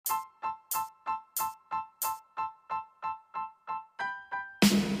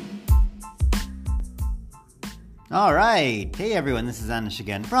All right. Hey, everyone. This is Anish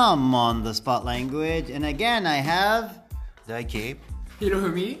again from On the Spot Language. And again, I have Daiki.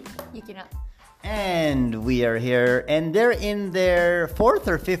 Hirofumi. Yukina. And we are here. And they're in their fourth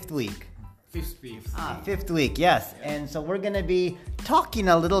or fifth week. Fifth week, yes. And so we're going to be talking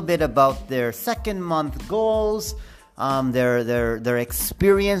a little bit about their second month goals, their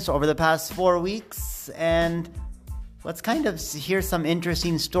experience over the past 4 weeks, and let's kind of hear some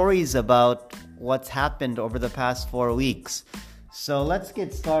interesting stories about what's happened over the past 4 weeks. So let's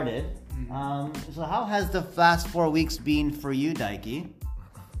get started. So how has the last 4 weeks been for you, Daiki?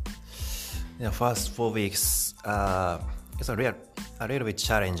 The first 4 weeks, it's a little bit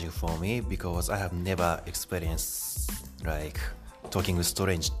challenging for me because I have never experienced like talking to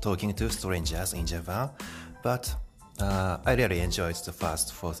strangers in Japan. But I really enjoyed the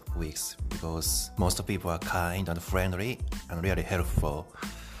first 4 weeks because most people are kind and friendly and really helpful.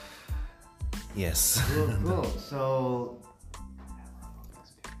 Yes. Cool. So,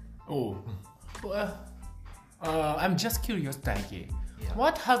 I'm just curious, Daiki. Yeah.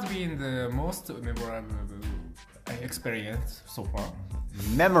 What has been the most memorable experience so far?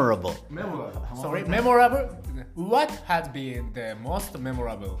 memorable. Memorable. What has been the most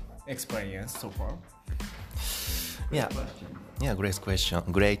memorable experience so far? Yeah. Yeah, great question,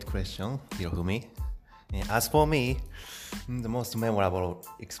 Hirofumi. Yeah, as for me, the most memorable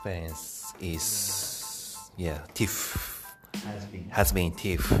experience is TIFF. Has been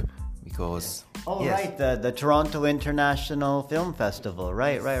TIFF because Right, the Toronto International Film Festival.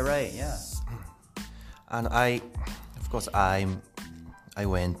 Right, yeah. And I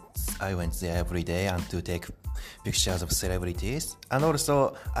went there every day and to take pictures of celebrities, and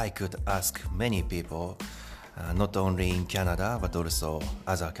also I could ask many people, not only in Canada but also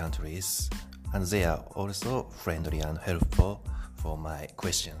other countries, and they are also friendly and helpful for my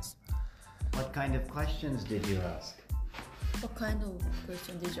questions. What kind of questions did you ask? What kind of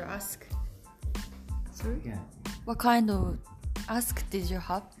question did you ask? Sorry? Yeah. What kind of ask did you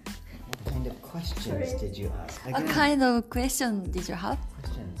have? What kind of questions did you ask? What kind of question did you have?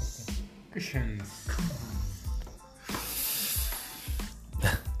 Questions.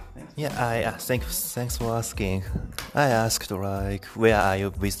 Yeah, thanks for asking. I asked like, where are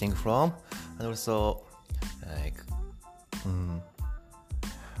you visiting from, and also like,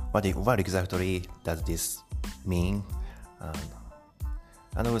 what exactly does this mean,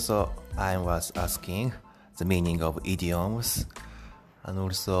 and also I was asking the meaning of idioms, and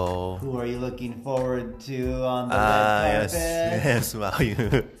also Who are you looking forward to on the red carpet? yes, well,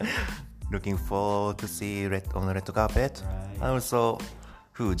 you looking forward to see on the red carpet, Right. and also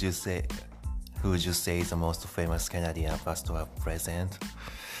who would you say is the most famous Canadian past or present?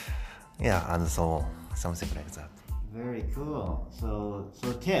 Yeah, and so something like that. Very cool. So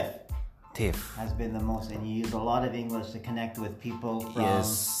TIFF TIFF. has been the most, and you use a lot of English to connect with people from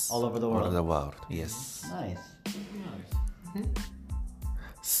Yes. all over the All world. over the world. Yes. Nice.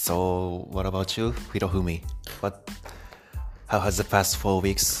 So, what about you, Hirofumi? How has the past 4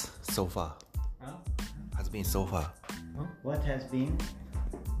 weeks so far? Has been so far? What has been?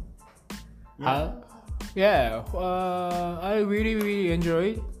 I really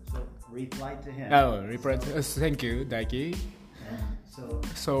enjoyed. So reply to him. Thank you, Daiki.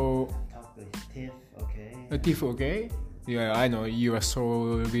 So, TIFF, okay. Tiff, okay? Yeah, I know you are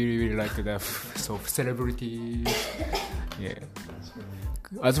so really like the celebrity. Yeah.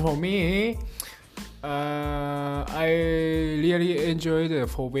 As for me, I really enjoyed the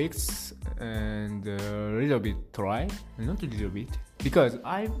 4 weeks and a little bit try, not a little bit, because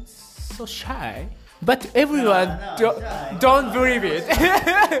I'm so shy. But everyone don't believe it.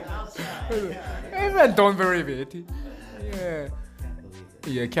 Everyone don't believe it. Yeah.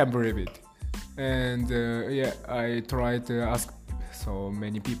 Yeah, can't believe it. And I tried to ask so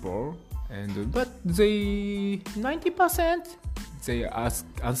many people, but they 90% they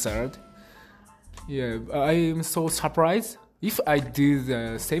answered. Yeah, I am so surprised. If I do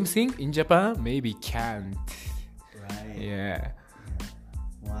the same thing in Japan, maybe can't. Right. Yeah.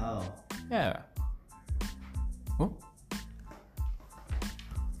 Wow. Yeah. Oh?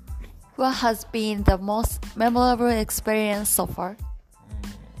 What has been the most memorable experience so far?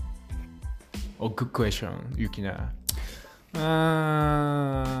 Oh, good question, Yukina.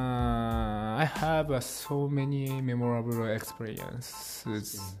 I have so many memorable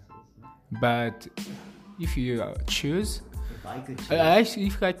experiences, but if you choose,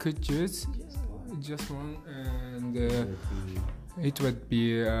 if I could choose just one, and it would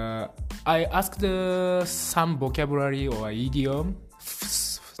be I asked some vocabulary or idiom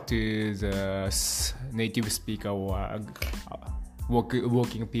to the native speaker or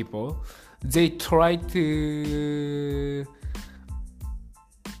working people. they try to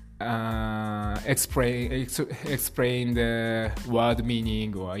explain the word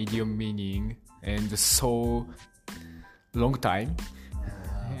meaning or idiom meaning, and so long time.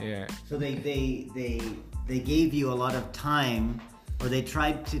 Yeah. So they gave you a lot of time, or they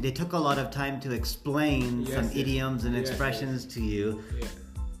took a lot of time to explain some idioms and expressions to you. Yeah.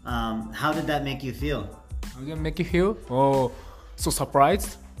 How did that make you feel? How did that make you feel? Oh, so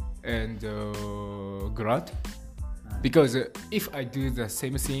surprised and glad. Because if I do the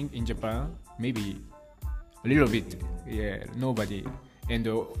same thing in Japan, maybe a little bit, nobody. And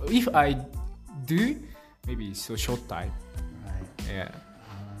if I do, maybe so short time. Right. Yeah.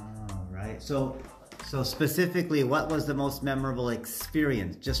 Right. So specifically, what was the most memorable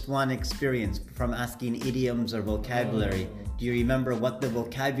experience? Just one experience from asking idioms or vocabulary. Do you remember what the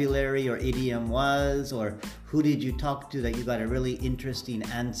vocabulary or idiom was, or who did you talk to that you got a really interesting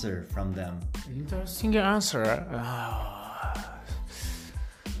answer from them? Interesting answer.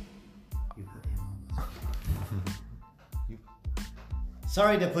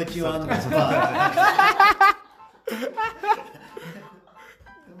 Sorry to put you on the spot. Come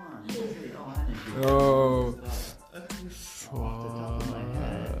on, use all energy. Oh. Off the top of my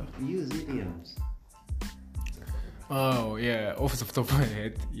head, use idioms. Oh yeah, off the top of my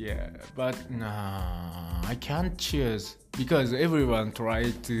head, yeah. But nah, I can't choose because everyone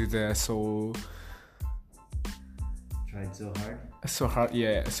tried to Tried so hard? so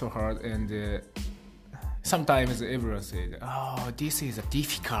hard, and sometimes everyone said, "Oh, this is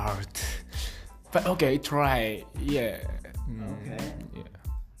difficult," but okay, try, yeah. Okay. Yeah.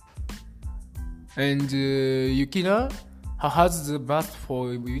 And Yukina, how has the past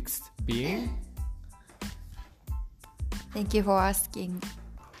 4 weeks been? Thank you for asking,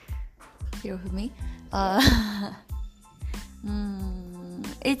 Hirofumi.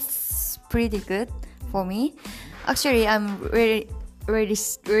 It's pretty good for me. Actually, I'm really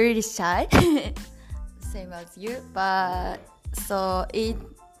shy, same as you. But so each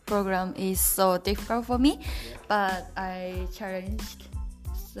program is so difficult for me. But I challenged,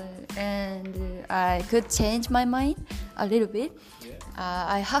 and I could change my mind a little bit.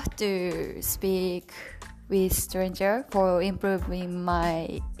 I have to speak with stranger for improving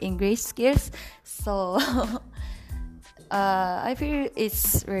my English skills. So I feel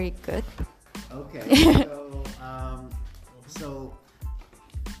it's very good. Okay. So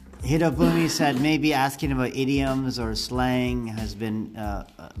Hirofumi said maybe asking about idioms or slang has been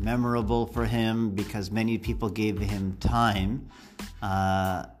memorable for him because many people gave him time.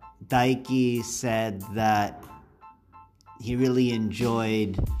 Daiki said that he really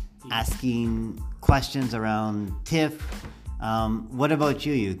enjoyed asking questions around TIFF. What about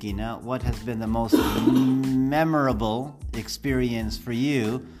you, Yukina? What has been the most memorable experience for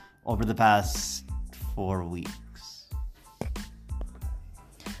you over the past 4 weeks?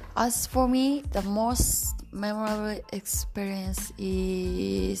 As for me, the most memorable experience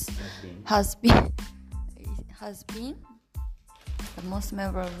has been the most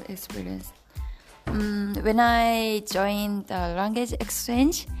memorable experience. When I joined the language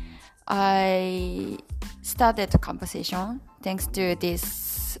exchange, I started a conversation. Thanks to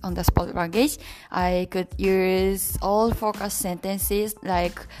this on-the-spot language, I could use all focus sentences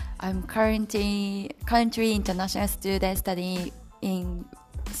like I'm currently international student studying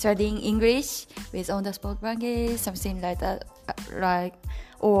English with on-the-spot language, something like that,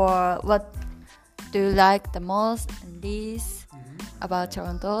 or what do you like the most and this about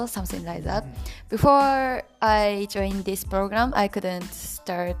Toronto, something like that. Before I joined this program, I couldn't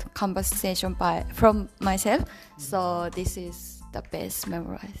start conversation from myself, so this is the best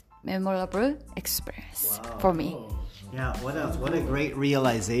memorable experience for me. Yeah, what a great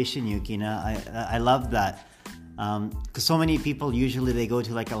realization, Yukina. I love that. Because so many people usually they go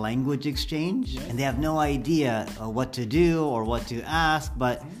to like a language exchange and they have no idea what to do or what to ask,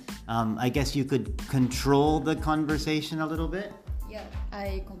 but I guess you could control the conversation a little bit. Yeah,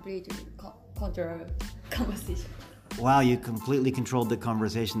 I completely control conversation. Wow, you completely controlled the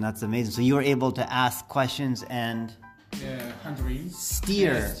conversation. That's amazing. So you were able to ask questions and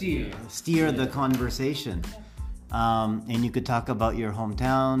steer the conversation. And you could talk about your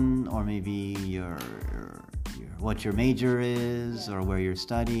hometown or maybe what your major is or where you're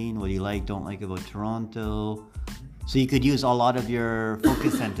studying, what you like, don't like about Toronto. So you could use a lot of your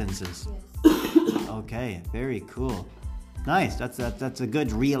focus sentences. Yes. Okay, very cool. Nice. That's a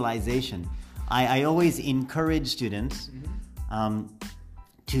good realization. I always encourage students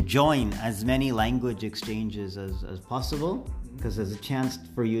to join as many language exchanges as possible. because there's a chance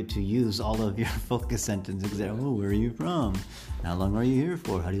for you to use all of your focus sentences. Oh, where are you from? How long are you here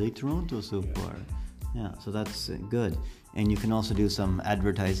for? How do you like Toronto so far? Yeah, so that's good. And you can also do some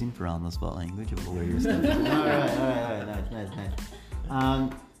advertising for on the spot language of where you're studying. all right, nice.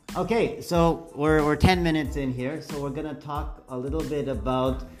 Okay, so we're 10 minutes in here, so we're gonna talk a little bit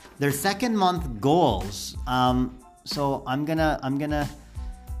about their second month goals. So I'm gonna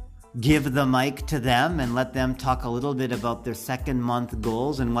give the mic to them and let them talk a little bit about their second month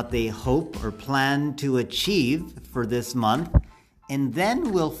goals and what they hope or plan to achieve for this month, and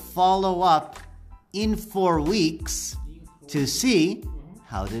then we'll follow up in 4 weeks to see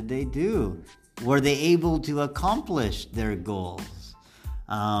how did they do. Were they able to accomplish their goals?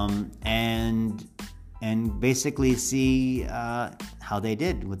 And basically see how they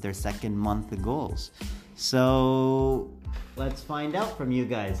did with their second month goals. So let's find out from you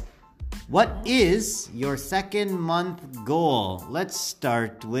guys. What is your second month goal? Let's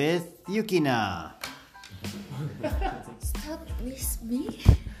start with Yukina. Start with me.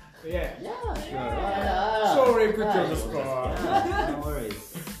 Yeah. Yeah. Sorry, put you on the spot. No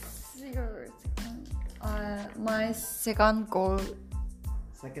worries. My second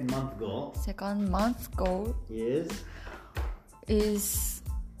month goal is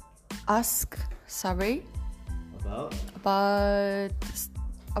ask survey about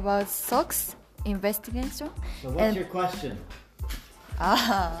stocks investigation. So what's your question?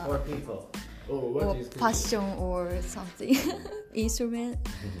 For people. What is passion or something instrument.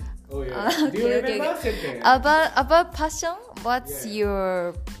 Oh yeah. Do you remember something? About passion, what's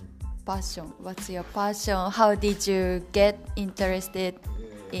your passion? How did you get interested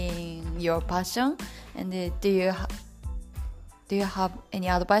in your passion? And do you have any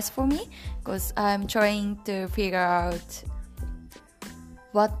advice for me? Because I'm trying to figure out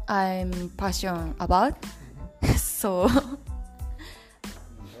what I'm passionate about.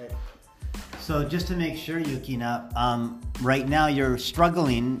 So just to make sure, Yukina, right now you're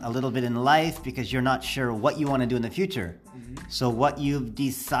struggling a little bit in life because you're not sure what you want to do in the future. So what you've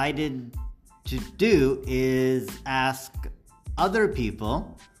decided to do is ask other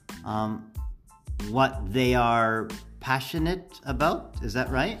people what they are passionate about. Is that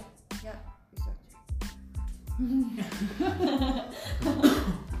right? Yeah,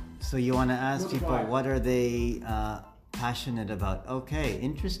 So you want to ask people what are they passionate about? Okay,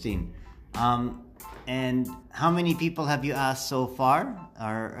 interesting. And how many people have you asked so far?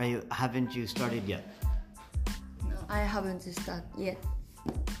 Or haven't you started yet? No, I haven't started yet.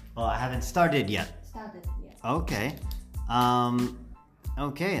 Oh, I haven't started yet. Okay.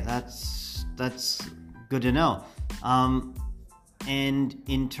 Okay, that's good to know. And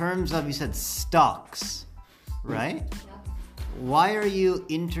in terms of, you said stocks, right? Yeah. Why are you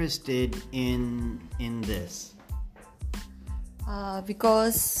interested in this?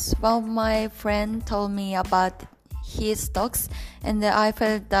 Because one of my friend told me about his stocks, and I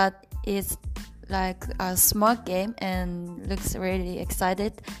felt that it's like a smart game and looks really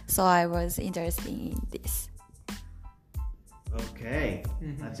excited, so I was interested in this. Okay,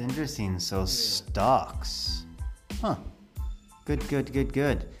 that's interesting. So stocks, huh? Good.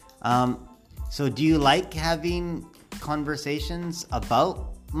 So do you like having conversations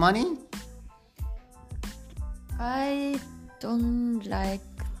about money? I don't like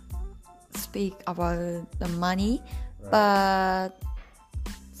speak about the money, but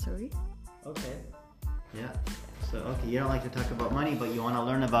sorry. Okay. Yeah. So you don't like to talk about money, but you want to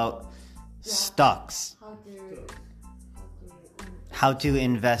learn about stocks. How to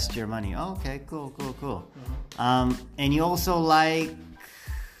invest your money. Okay, cool. And you also like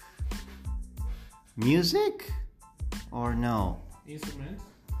music, or no? Instruments.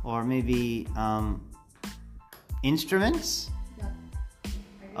 Or maybe instruments? Yeah.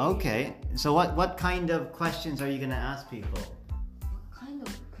 Okay. So what kind of questions are you gonna ask people? What kind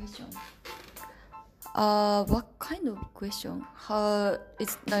of question? What kind of question? How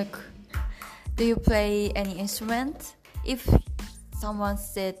it's like, do you play any instrument? If someone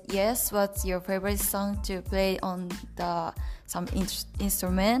said yes, what's your favorite song to play on some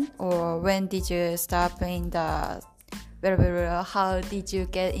instrument? Or when did you start playing the how did you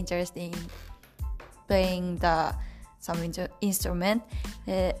get interested in playing some instrument?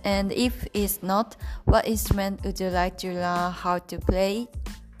 And if it's not, what instrument would you like to learn how to play?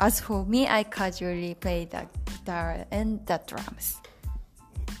 As for me, I casually play the guitar and the drums.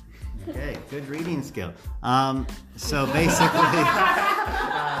 Okay, good reading skill. So basically,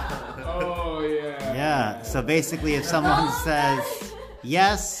 Oh yeah. yeah. So basically, if someone says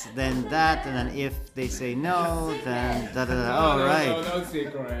yes, then that, and then if they say no, then da da da. Oh, right. No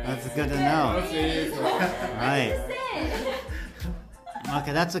secret. That's good to know. No secret. Right.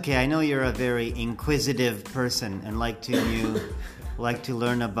 Okay, that's okay. I know you're a very inquisitive person and like to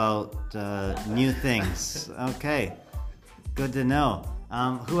learn about new things. Okay, good to know.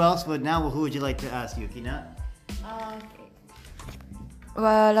 Who would you like to ask, Yukina? Okay.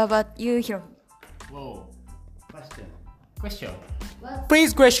 What about you, Hiro? Whoa. Question. Question.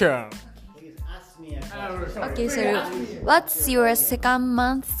 Please question. Please ask me a question. Okay, so what's your second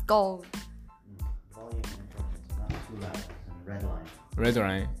month's goal? Volume control. Not too loud. Red line. Red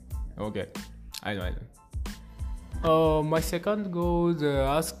line. Okay. I know. My second goal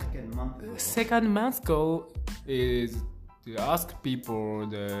second month's goal is to ask people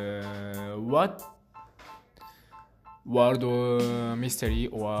what world mystery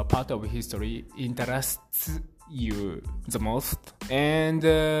or part of history interests you the most, and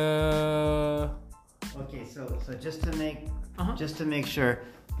Okay, so just to make sure,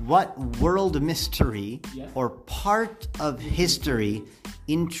 what world mystery or part of history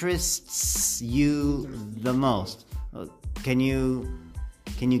interests you the most? Can you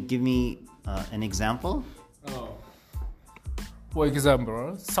give me an example? For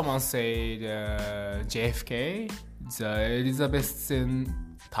example, someone said JFK, the Elizabethan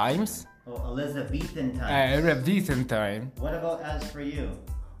times. Oh, Elizabethan times. Elizabethan time. What about as for you?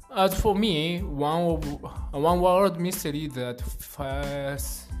 As for me, one world mystery that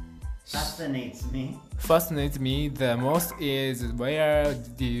fascinates me the most is where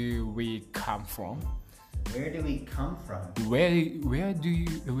do we come from? Where do we come from? Where do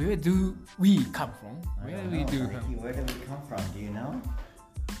we come from? Where do we come from? Do you know?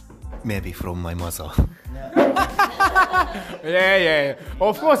 Maybe from my mother. No. Yeah.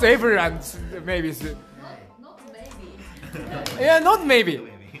 Of course, everyone maybe. Not maybe. Yeah, not maybe.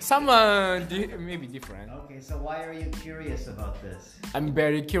 Some maybe different. Okay, so why are you curious about this? I'm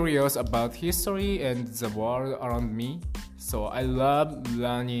very curious about history and the world around me. So I love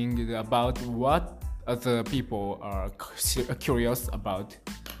learning about what other people are curious about.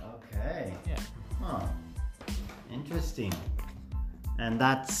 Okay. Yeah. Huh. Interesting. And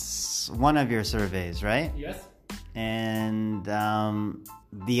that's one of your surveys, right? Yes. And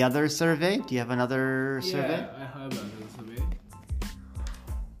the other survey? Do you have another survey? Yeah, I have another survey.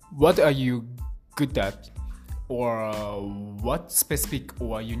 What are you good at? Or what specific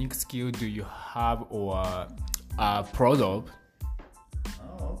or unique skill do you have or are proud of?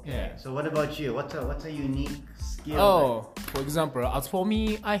 Oh, okay. Yeah. So what about you? What's a unique skill? Oh, for example, as for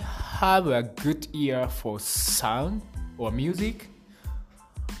me, I have a good ear for sound or music.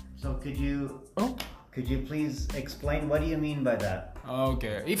 So could you please explain what do you mean by that?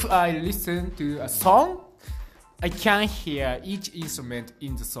 Okay, if I listen to a song, I can hear each instrument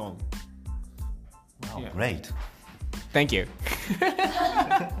in the song. Wow, Yeah. great. Thank you.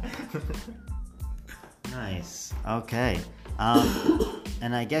 Nice. Okay.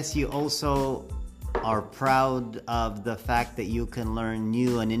 And I guess you also are proud of the fact that you can learn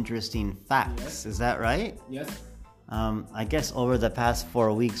new and interesting facts. Yes. Is that right? Yes. I guess over the past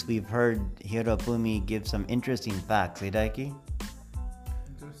 4 weeks, we've heard Hirofumi give some interesting facts, Daiki?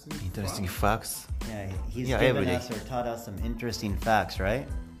 Interesting facts. Yeah, he's every given day. us or taught us some interesting facts, right?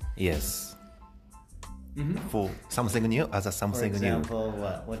 Yes. Mm-hmm. For something new, as a For something new. example,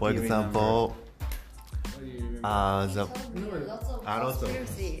 what For do you example, the Lots of lots of-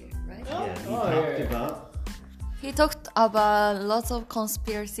 conspiracy, right? remember? He talked about lots of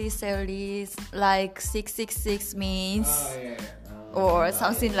conspiracy theories like 666 means or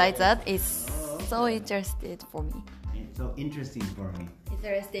something like that. It's so interesting for me. It's so interesting for me.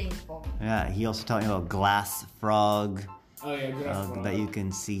 Interesting for me. Yeah, he also talked about glass frog Oh yeah, good. that you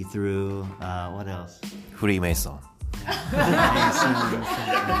can see through. What else? Freemason. I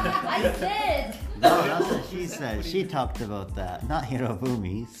said. No, that's what she said. She talked about that, not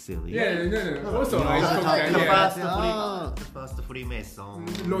Hirofumi. Silly. No. Also, You I also talked talked about The first Freemason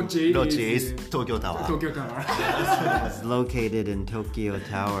Logi lodge is, is Tokyo Tower. Tokyo Tower. It's located in Tokyo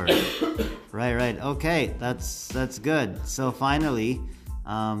Tower. Right. Okay, that's good. So finally,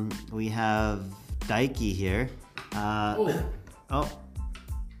 we have Daiki here. Oh.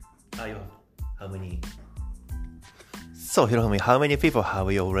 How many? So Hirofumi, how many people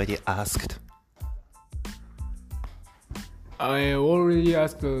have you already asked? I already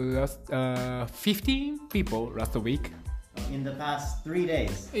asked last 15 people last week. In the past 3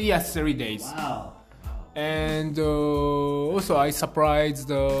 days. Yes, 3 days. Wow. And also I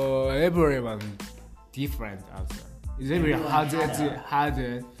surprised everyone different answer. Everyone had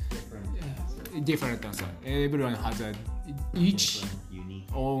a different answer. Everyone has a each Unique.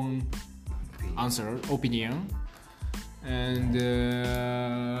 own answer, opinion, and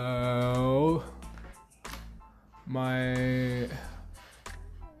my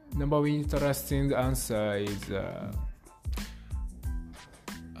number one interesting answer is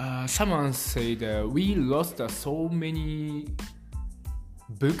someone said we lost so many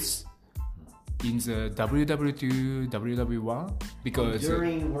books in the WW2, WW1 because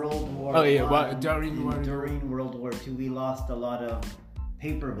during World War during World War II we lost a lot of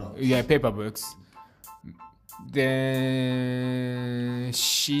paper books. Yeah, paper books. Then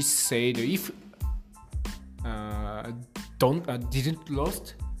she said if didn't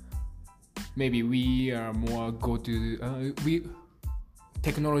lost, maybe we are more go to we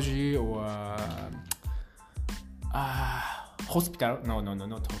technology or hospital. No,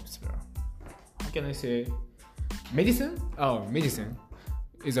 not hospital. How can I say medicine? Oh, medicine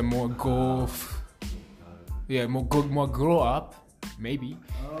is a more more grow up maybe.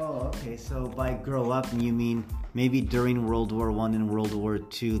 Oh, okay. So by grow up, you mean maybe during World War I and World War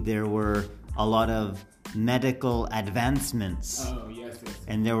II, there were a lot of medical advancements. Oh, yes.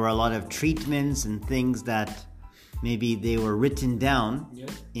 And there were a lot of treatments and things that maybe they were written down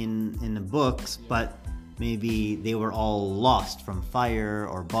in the books, but maybe they were all lost from fire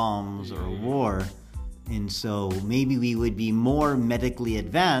or bombs or war. And so maybe we would be more medically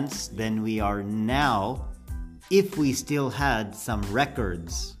advanced than we are now if we still had some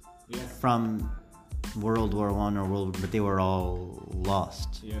records from World War I but they were all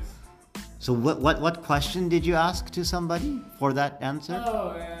lost. Yes. So what question did you ask to somebody for that answer?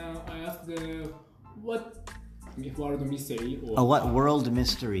 Oh, I asked what world mystery or what world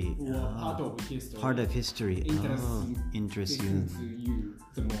mystery? part of history Interests you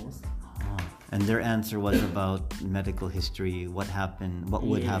the most. And their answer was about medical history. What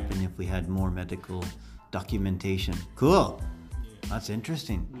would happen if we had more medical documentation? Cool. That's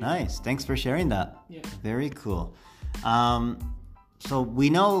interesting. Nice. Thanks for sharing that. Very cool. So we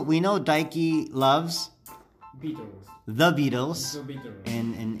know Daiki loves the Beatles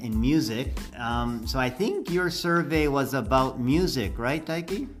in music. So I think your survey was about music, right,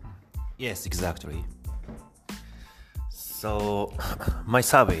 Daiki? Yes, exactly. So my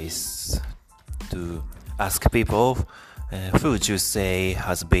survey is to ask people who would you say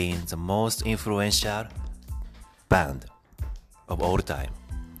has been the most influential band of all time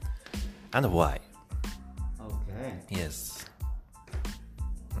and why. Okay. Yes,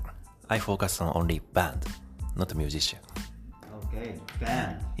 I focus on only band, not musician. Okay,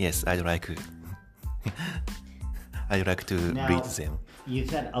 band. Yes, I'd like to Now, read them. You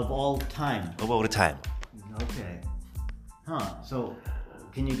said of all time. Of all time. Okay. So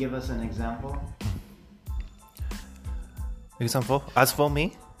can you give us an example? As for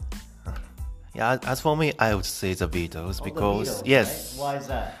me, I would say the Beatles because the Beatles, yes. Right? Why is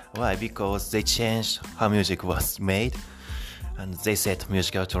that? Why? Because they changed how music was made, and they set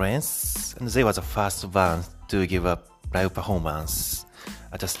musical trends, and they were the first band to give a live performance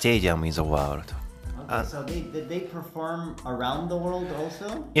at a stadium in the world. Okay, so did they perform around the world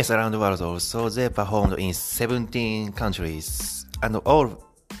also? Yes, around the world also. They performed in 17 countries and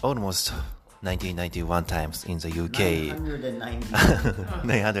almost 1991 times in the UK.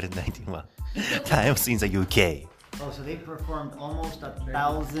 991 times in the UK. Oh, so they performed almost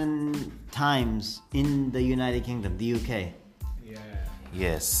 1,000 times in the United Kingdom, the UK. Yeah.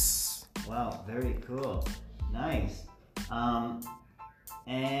 Yes. Wow, very cool. Nice.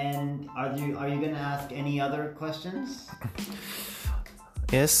 And are you gonna ask any other questions?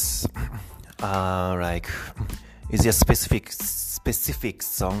 Yes. Is there specific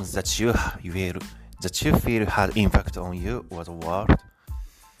songs that you feel had impact on you or the world?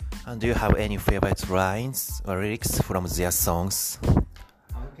 And do you have any favorite lines or lyrics from their songs?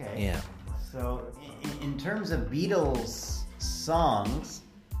 Okay. Yeah. So in terms of Beatles songs,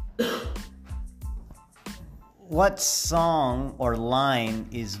 what song or line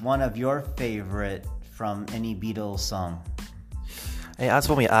is one of your favorite from any Beatles song? As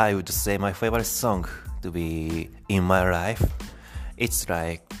for me, I would say my favorite song to be In My Life. It's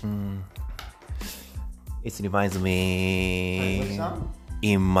like it reminds me. What song?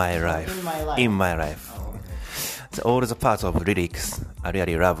 In My Life. In My Life. In My Life. Oh, okay. All the parts of lyrics are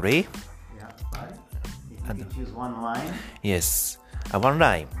really lovely. Yeah, right. If you could choose one line. Yes, one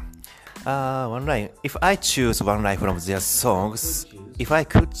line. One line. If I choose one line from their songs, I'd like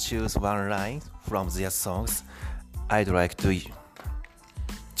to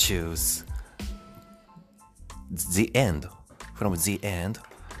choose the end. From the end,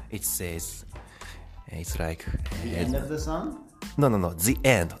 it says, it's like The end of the song? No. The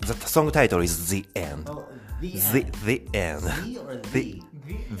end. The song title is The End. Oh, the end. The end. The or the?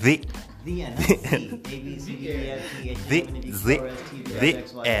 The The end. Not the. A, B, C, D, E, F, G, H, I, J, K, L, M, N, O, P, Q, R, S, T, U, V, W,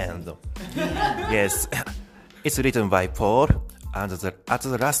 X, Y, Z. end. Yes. It's written by Paul and at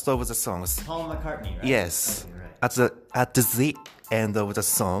the last of the songs, Paul McCartney, right? yes, Okay, right. at the end of the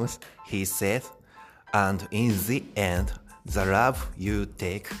songs, he said, and in the end, the love you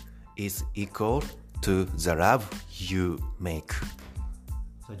take is equal to the love you make.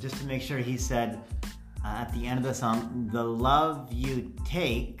 So just to make sure, he said at the end of the song, the love you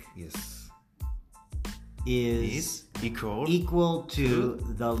take Yes, is equal to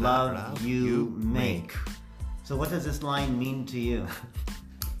the love you make. So what does this line mean to you?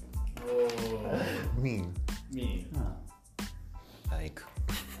 mean. Me. Like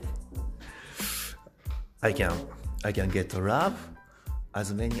I can get love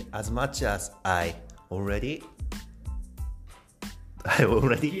as much as I already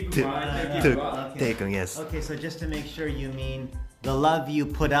taken. Yes. Okay, so just to make sure, you mean the love you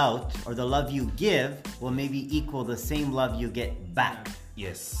put out or the love you give will maybe equal the same love you get back.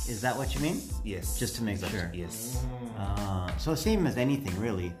 Yes. Is that what you mean? Yes. Just to make sure. Yes. So same as anything,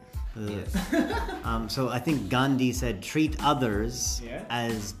 really. Yes. So I think Gandhi said, treat others Yeah.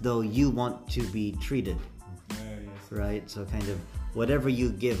 as though you want to be treated. Yes. Right? So kind of whatever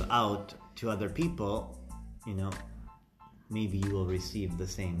you give out to other people, you know, maybe you will receive the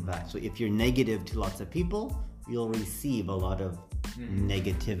same back. So if you're negative to lots of people, you'll receive a lot of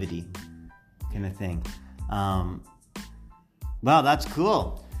negativity, kind of thing. Wow, that's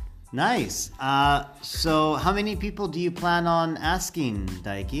cool. Nice. So how many people do you plan on asking,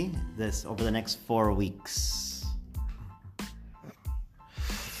 Daiki, this over the next 4 weeks?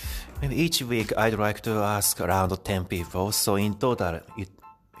 Maybe each week I'd like to ask around 10 people. So in total,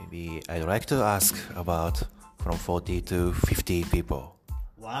 maybe I'd like to ask about from 40 to 50 people.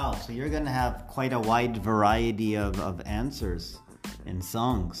 Wow, so you're going to have quite a wide variety of answers and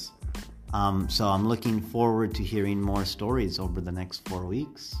songs. So I'm looking forward to hearing more stories over the next 4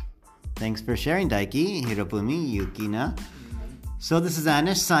 weeks. Thanks for sharing, Daiki, Hirofumi, Yukina. So this is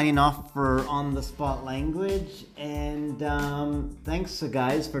Anish signing off for On the Spot Language. And thanks,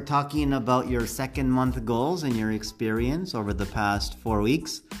 guys, for talking about your second month goals and your experience over the past 4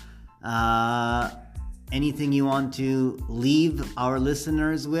 weeks. Anything you want to leave our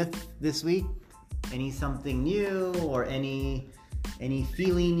listeners with this week? Any something new or any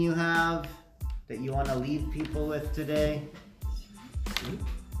feeling you have that you want to leave people with today?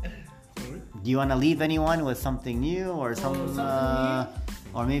 Do you want to leave anyone with something new or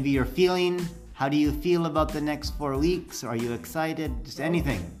or maybe you're feeling? How do you feel about the next 4 weeks? Are you excited? Just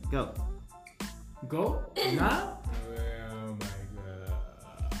anything. Go. Go now? Oh my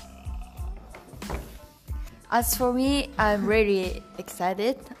god. As for me, I'm really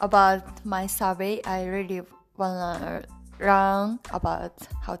excited about my survey. I really wanna learn about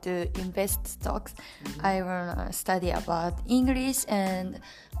how to invest stocks. I wanna study about English and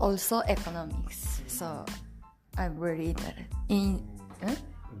also economics. So I'm really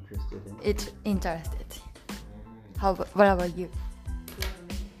interested. What about you?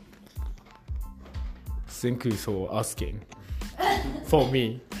 Thank you for asking. For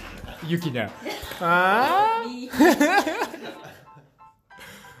me, Yukina.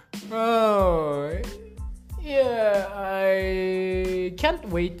 Oh, yeah, I can't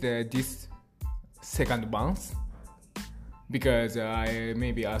wait this second month because I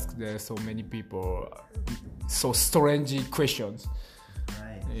maybe asked so many people so strange questions.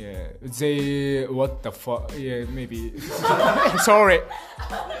 Right. Yeah, they what the fuck? Yeah, maybe. Sorry.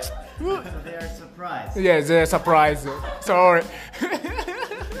 So they are surprised. Yeah, they're surprised. Sorry.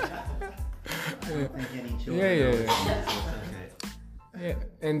 I don't think any children Yeah. know this. Yeah,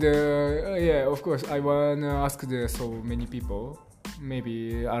 and yeah, of course, I wanna ask so many people,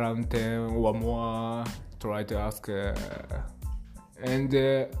 maybe around 10 or more. Try to ask, and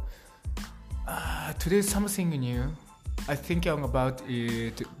today something new. I think about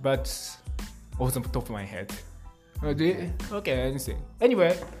it, but off the top of my head. Okay, anything.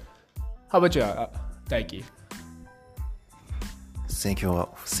 Anyway, how about you, Daiki?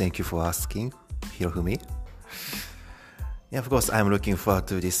 Thank you for asking, Hirofumi. Yeah, of course, I'm looking forward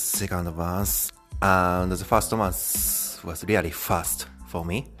to this second month. And the first month was really fast for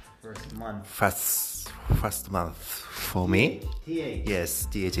me. First month. First month for me. TH. Yes,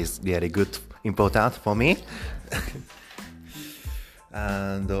 TH is really good, important for me.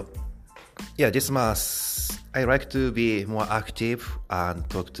 And yeah, this month I like to be more active and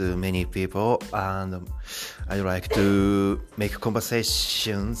talk to many people, and I like to make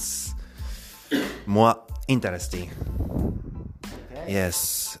conversations more interesting. Okay.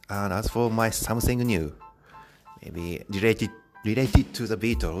 Yes, and as for my something new, maybe related to the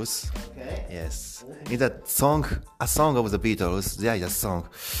Beatles. Okay. Yes, in that song, a song of the Beatles, there is a song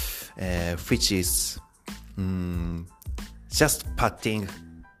which is just patting.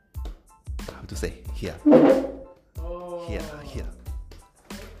 How to say here? Here.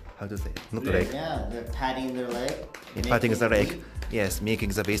 How to say? Not leg. Yeah, they're patting their leg. Patting the leg. beat. Yes, making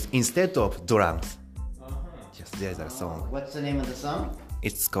the bass instead of drums. Yes, there's a song. What's the name of the song?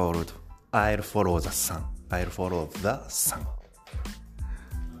 It's called "I'll Follow the Sun." I'll follow the sun.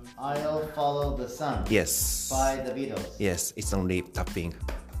 I'll Follow the Sun. Yes. By the Beatles. Yes, it's only tapping.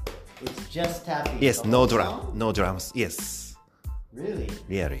 It's just tapping. Yes, the no whole drum, song? no drums. Yes, Really?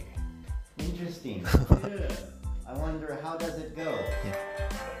 really. Interesting. I wonder how does it go?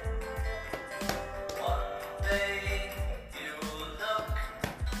 One day you look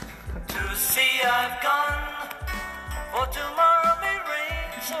to see I've gone, for tomorrow may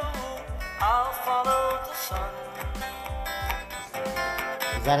rain, so I'll follow the sun.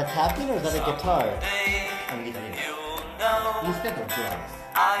 Is that a tapping or is that a guitar? Day you know Instead of drums.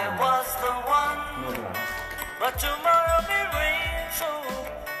 I was the one, No drums. but tomorrow may rain, so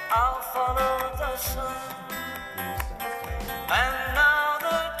I'll follow the sun. And now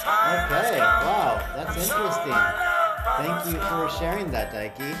the time has Okay, come. wow, that's So interesting. my love Thank you must for go. sharing that,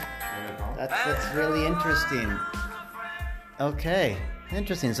 Daiki. That's really interesting. Okay,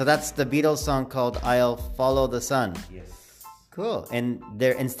 interesting. So that's the Beatles song called "I'll Follow the Sun." Yes. Cool. And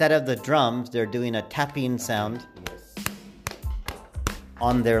they're instead of the drums, they're doing a tapping sound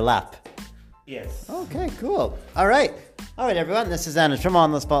on their lap. Yes. Okay, cool. All right, everyone. This is Anna from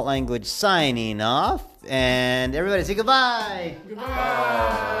On the Spot Language signing off, and everybody say goodbye.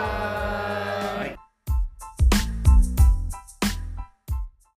 Goodbye.